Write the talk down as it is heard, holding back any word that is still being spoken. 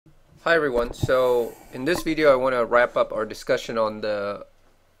Hi everyone. So in this video I want to wrap up our discussion on the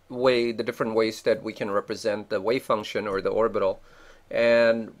different ways that we can represent the wave function or the orbital.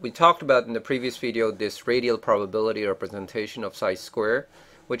 And we talked about in the previous video this radial probability representation of psi square,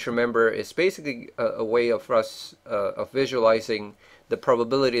 which remember is basically a way of us of visualizing the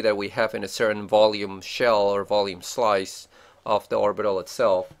probability that we have in a certain volume shell or volume slice of the orbital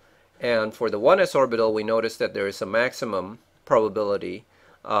itself. And for the 1s orbital, we notice that there is a maximum probability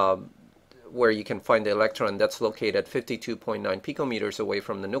where you can find the electron that's located at 52.9 picometers away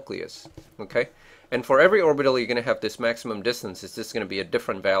from the nucleus. Okay, and for every orbital you're going to have this maximum distance. It's just going to be a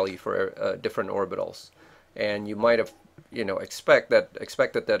different value for different orbitals, and you might have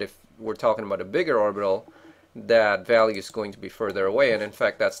expected that if we're talking about a bigger orbital, that value is going to be further away, and in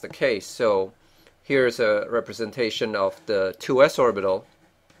fact that's the case. So here's a representation of the 2s orbital.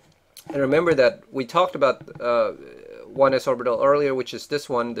 And remember that we talked about 1s orbital earlier, which is this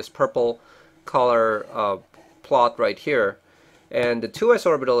one, this purple color plot right here. And the 2s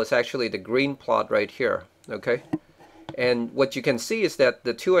orbital is actually the green plot right here. Okay, and what you can see is that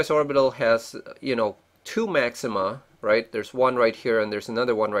the 2s orbital has two maxima, right? There's one right here and there's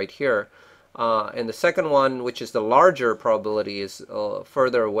another one right here. And the second one, which is the larger probability, is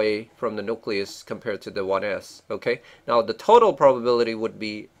further away from the nucleus compared to the 1s. Okay, now the total probability would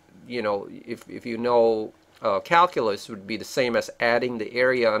be, if you know calculus, would be the same as adding the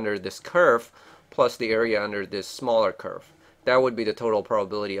area under this curve plus the area under this smaller curve. That would be the total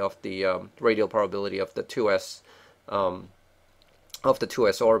probability of the radial probability of the 2s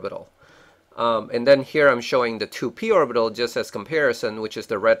orbital. And then here I'm showing the 2p orbital just as comparison, which is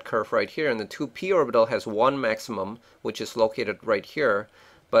the red curve right here. And the 2p orbital has one maximum, which is located right here,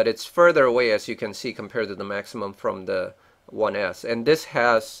 but it's further away, as you can see, compared to the maximum from the 1s. And this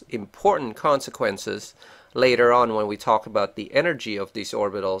has important consequences later on when we talk about the energy of these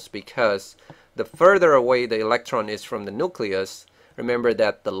orbitals, because the further away the electron is from the nucleus, remember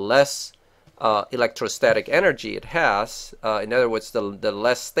that the less electrostatic energy it has. In other words, the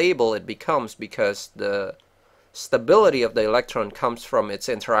less stable it becomes, because the stability of the electron comes from its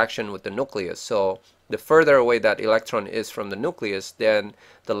interaction with the nucleus. So the further away that electron is from the nucleus, then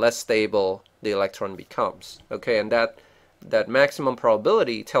the less stable the electron becomes. Okay, and that maximum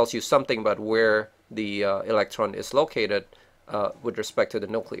probability tells you something about where the electron is located with respect to the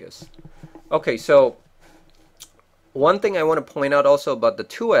nucleus. Okay, so one thing I want to point out also about the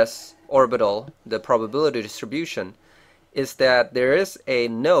 2s orbital, the probability distribution, is that there is a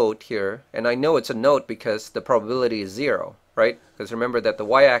note here, and I know it's a note because the probability is 0, right? Because remember that the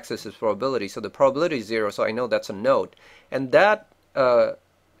y-axis is probability, so the probability is 0, so I know that's a note. And that,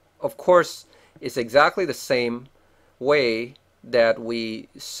 of course, is exactly the same way that we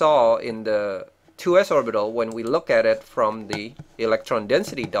saw in the 2s orbital when we look at it from the electron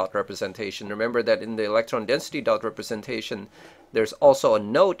density dot representation. Remember that in the electron density dot representation, there's also a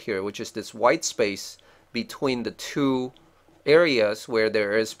note here, which is this white space between the two areas where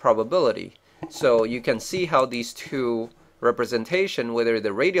there is probability. So you can see how these two representation, whether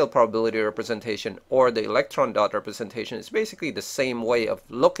the radial probability representation or the electron dot representation, is basically the same way of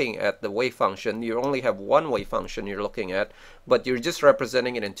looking at the wave function. You only have one wave function you're looking at, but you're just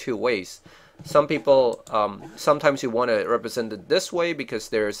representing it in two ways. Some people, sometimes you want to represent it this way because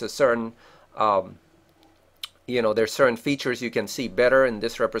there's a certain there's certain features you can see better in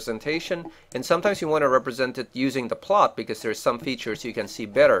this representation, and sometimes you want to represent it using the plot because there's some features you can see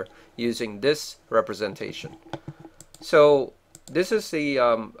better using this representation. So this is the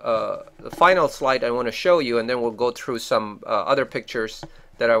final slide I want to show you, and then we'll go through some other pictures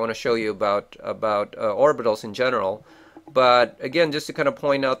that I want to show you about orbitals in general. But again, just to kind of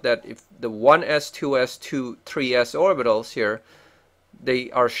point out that if the 1s, 2s, 3s orbitals here,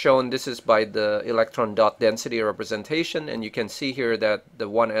 they are shown, this is by the electron dot density representation, and you can see here that the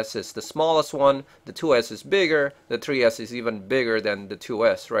 1s is the smallest one, the 2s is bigger, the 3s is even bigger than the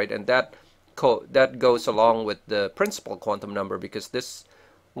 2s, right? And that goes along with the principal quantum number, because this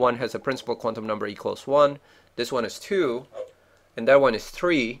one has a principal quantum number equals 1, this one is 2, and that one is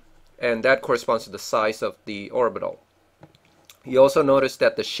 3, and that corresponds to the size of the orbital. You also notice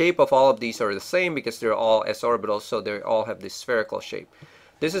that the shape of all of these are the same because they're all s orbitals, so they all have this spherical shape.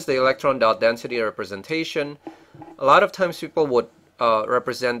 This is the electron dot density representation. A lot of times people would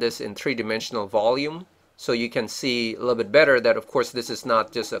represent this in three-dimensional volume, so you can see a little bit better that, of course, this is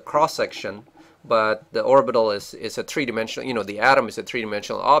not just a cross-section, but the orbital is a three-dimensional, the atom is a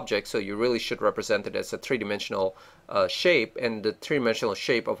three-dimensional object, so you really should represent it as a three-dimensional shape, and the three-dimensional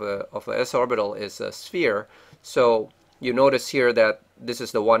shape of a s orbital is a sphere. So you notice here that this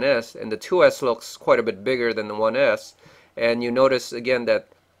is the 1s, and the 2s looks quite a bit bigger than the 1s, and you notice again that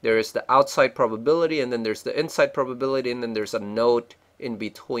There is the outside probability, and then there's the inside probability, and then there's a node in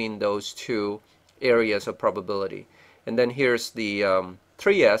between those two areas of probability. And then here's the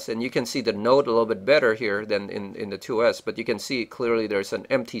 3s, and you can see the node a little bit better here than in the 2s, but you can see clearly there's an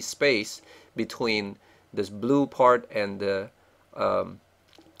empty space between this blue part and the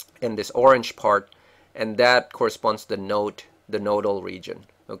and this orange part, and that corresponds to the nodal region.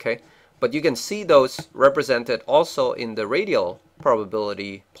 Okay, but you can see those represented also in the radial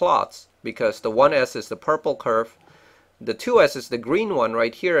probability plots, because the 1s is the purple curve, the 2s is the green one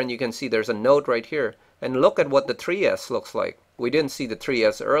right here, and you can see there's a node right here. And look at what the 3s looks like. We didn't see the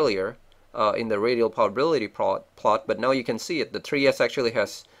 3s earlier in the radial probability plot, but now you can see it. The 3s actually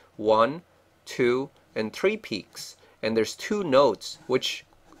has 1, 2, and 3 peaks, and there's 2 nodes, which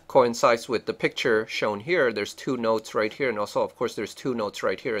coincides with the picture shown here. There's 2 nodes right here, and also of course there's 2 nodes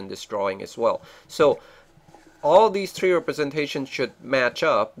right here in this drawing as well. So all these 3 representations should match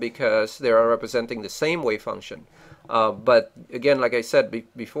up because they are representing the same wave function. But again, like I said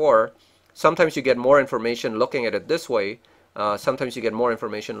before, sometimes you get more information looking at it this way. Sometimes you get more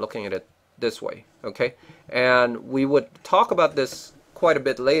information looking at it this way. Okay, and we would talk about this quite a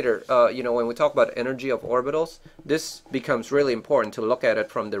bit later. You know, when we talk about energy of orbitals, this becomes really important to look at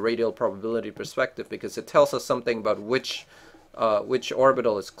it from the radial probability perspective, because it tells us something about which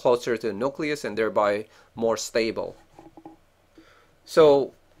orbital is closer to the nucleus and thereby more stable.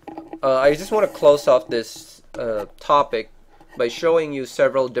 So I just want to close off this topic by showing you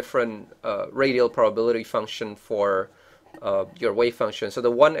several different radial probability function for your wave function. So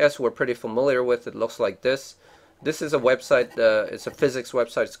the 1s we're pretty familiar with. It looks like this. This is a website, it's a physics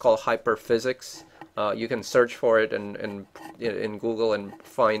website. It's called Hyperphysics. You can search for it in Google and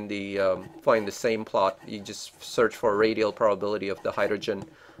find the same plot. You just search for radial probability of the hydrogen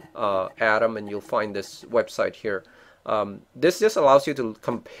atom, and you'll find this website here. This just allows you to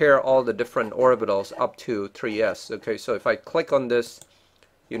compare all the different orbitals up to 3s. Okay, so if I click on this,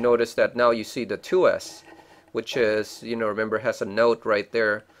 you notice that now you see the 2s, which is, you know, remember, has a node right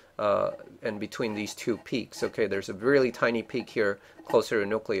there and between these 2 peaks. Okay, there's a really tiny peak here closer to the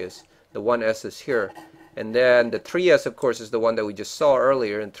nucleus. The 1s is here, and then the 3s, of course, is the one that we just saw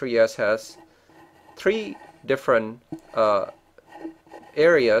earlier, and 3s has 3 different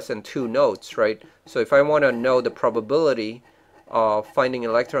areas and 2 nodes, right? So if I want to know the probability of finding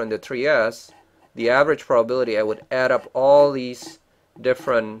an electron in the 3s, the average probability, I would add up all these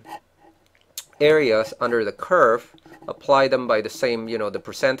different areas under the curve, apply them by the same, you know, the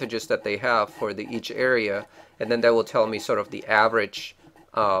percentages that they have for each area, and then that will tell me sort of the average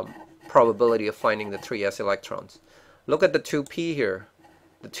probability of finding the 3s electrons. Look at the 2p here.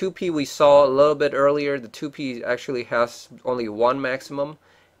 The 2p we saw a little bit earlier. The 2p actually has only 1 maximum,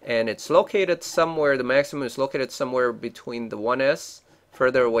 and it's located somewhere, the maximum is located somewhere between the 1s,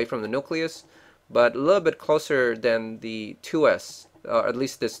 further away from the nucleus, but a little bit closer than the 2s, at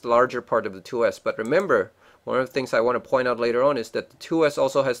least this larger part of the 2s. But remember, one of the things I want to point out later on is that the 2s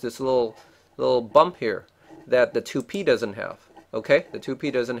also has this little bump here that the 2p doesn't have. Okay, the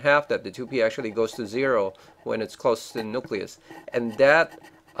 2p doesn't have that. The 2p actually goes to 0 when it's close to the nucleus, and that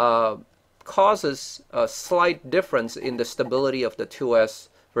causes a slight difference in the stability of the 2s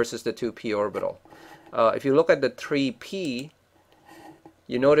versus the 2p orbital. If you look at the 3p,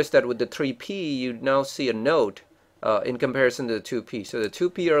 you notice that with the 3p you now see a node in comparison to the 2p. So the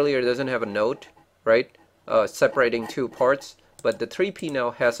 2p earlier doesn't have a node, right, separating 2 parts, but the 3p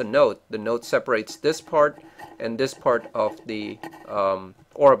now has a node. The node separates this part and this part of the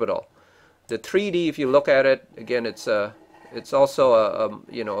orbital. The 3D, if you look at it again, it's also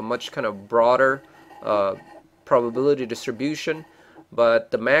a much kind of broader probability distribution,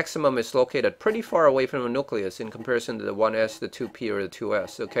 but the maximum is located pretty far away from the nucleus in comparison to the 1s, the 2p, or the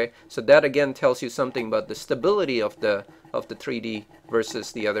 2s. Okay, so that again tells you something about the stability of the 3D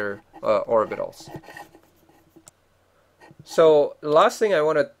versus the other orbitals. So the last thing I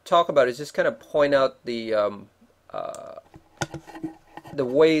want to talk about is just kind of point out the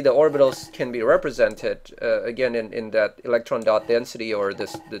way the orbitals can be represented, again in that electron dot density, or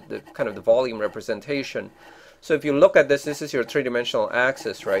the kind of the volume representation. So if you look at this, this is your 3-dimensional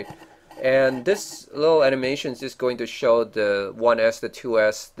axis, right? And this little animation is just going to show the 1s, the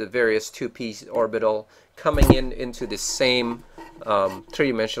 2s, the various 2p orbital coming into the same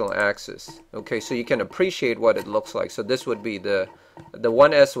 3-dimensional axis. Okay, so you can appreciate what it looks like. So this would be the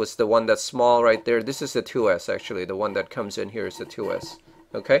 1s was the one that's small right there. This is the 2s actually. The one that comes in here is the 2s.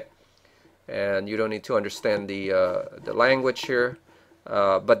 Okay, and you don't need to understand the language here.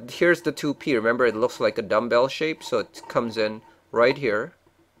 But here's the 2p. Remember, it looks like a dumbbell shape, so it comes in right here.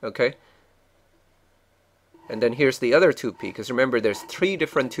 Okay, And then here's the other 2p, because remember there's 3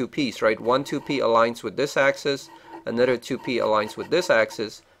 different 2p's, right? One 2p aligns with this axis, another 2p aligns with this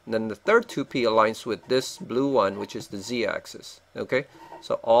axis, and then the third 2p aligns with this blue one, which is the z-axis. Okay,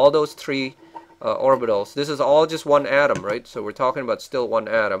 so all those 3 orbitals, this is all just one atom, right? So we're talking about still one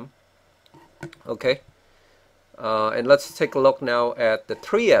atom. Okay, and let's take a look now at the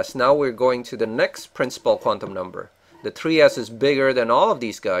 3s. Now we're going to the next principal quantum number. The 3s is bigger than all of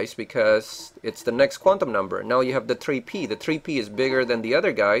these guys because it's the next quantum number. Now you have the 3p. The 3p is bigger than the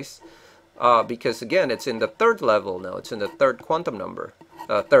other guys because, again, it's in the third level now. It's in the third quantum number,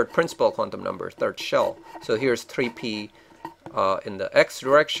 third principal quantum number, third shell. So here's 3p in the x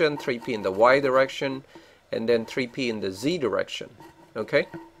direction, 3p in the y direction, and then 3p in the z direction. Okay?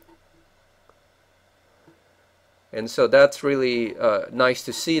 And so that's really nice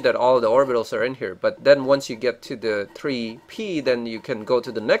to see that all the orbitals are in here. But then once you get to the 3p, then you can go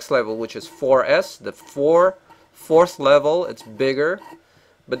to the next level, which is 4s, the fourth level. It's bigger.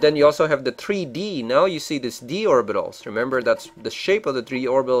 But then you also have the 3d. Now you see these d orbitals. Remember, that's the shape of the 3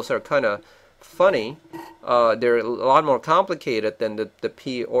 orbitals are kind of funny. They're a lot more complicated than the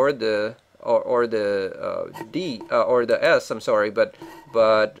p or the d or the s. I'm sorry, but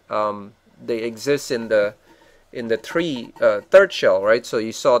they exist in the third shell, right? So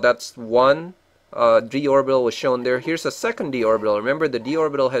you saw that's one d orbital was shown there. Here's a second d orbital. Remember, the d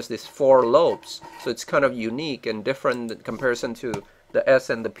orbital has these 4 lobes, so it's kind of unique and different in comparison to the s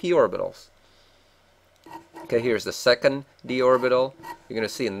and the p orbitals. Okay, here's the second d orbital. You're going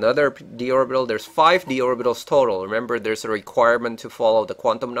to see another d orbital. There's 5 d orbitals total. Remember, there's a requirement to follow the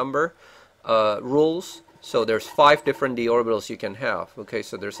quantum number rules. So there's 5 different d orbitals you can have. Okay,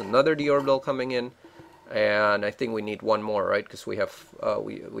 so there's another d orbital coming in. And I think we need one more, right? Because we have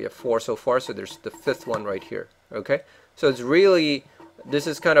 4 so far, so there's the 5th one right here. Okay, so it's really, this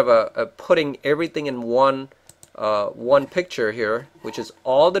is kind of a putting everything in one picture here, which is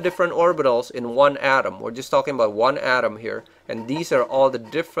all the different orbitals in one atom. We're just talking about one atom here, and these are all the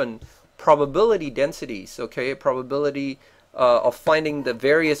different probability densities. Okay, probability of finding the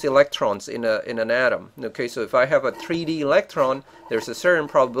various electrons in an atom. Okay, so if I have a 3d electron, there's a certain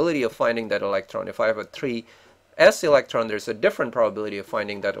probability of finding that electron. If I have a 3s electron, there's a different probability of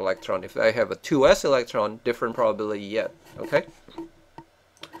finding that electron. If I have a 2s electron, different probability yet. Okay,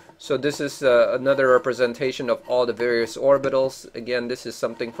 so this is another representation of all the various orbitals. Again, this is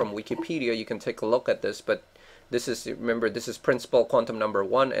something from Wikipedia. You can take a look at this, but this is, remember, this is principal quantum number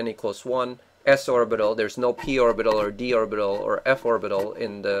 1, n equals 1. S orbital, there's no p orbital or d orbital or f orbital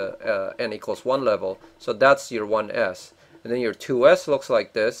in the n equals 1 level, so that's your 1s. And then your 2s looks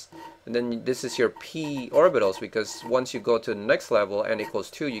like this, and then this is your p orbitals, because once you go to the next level, n equals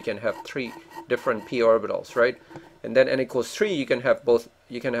 2, you can have 3 different p orbitals, right? And then n equals 3, you can have both,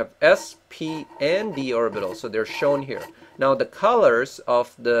 you can have s, p, and d orbitals, so they're shown here. Now the colors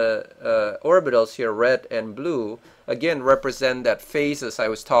of the orbitals here, red and blue, again represent that phases I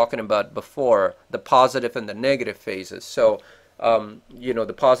was talking about before, the positive and the negative phases. So you know,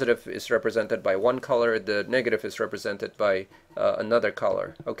 the positive is represented by one color, the negative is represented by another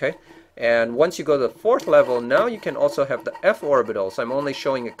color. Okay, and once you go to the 4th level, now you can also have the f orbitals. I'm only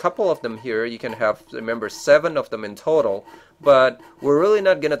showing a couple of them here. You can have, remember, 7 of them in total, but we're really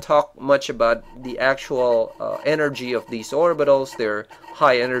not going to talk much about the actual energy of these orbitals. They're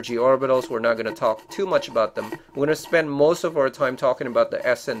high energy orbitals. We're not going to talk too much about them. We're going to spend most of our time talking about the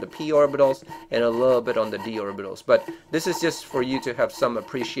s and the p orbitals and a little bit on the d orbitals. But this is just for you to have some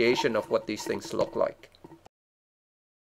appreciation of what these things look like.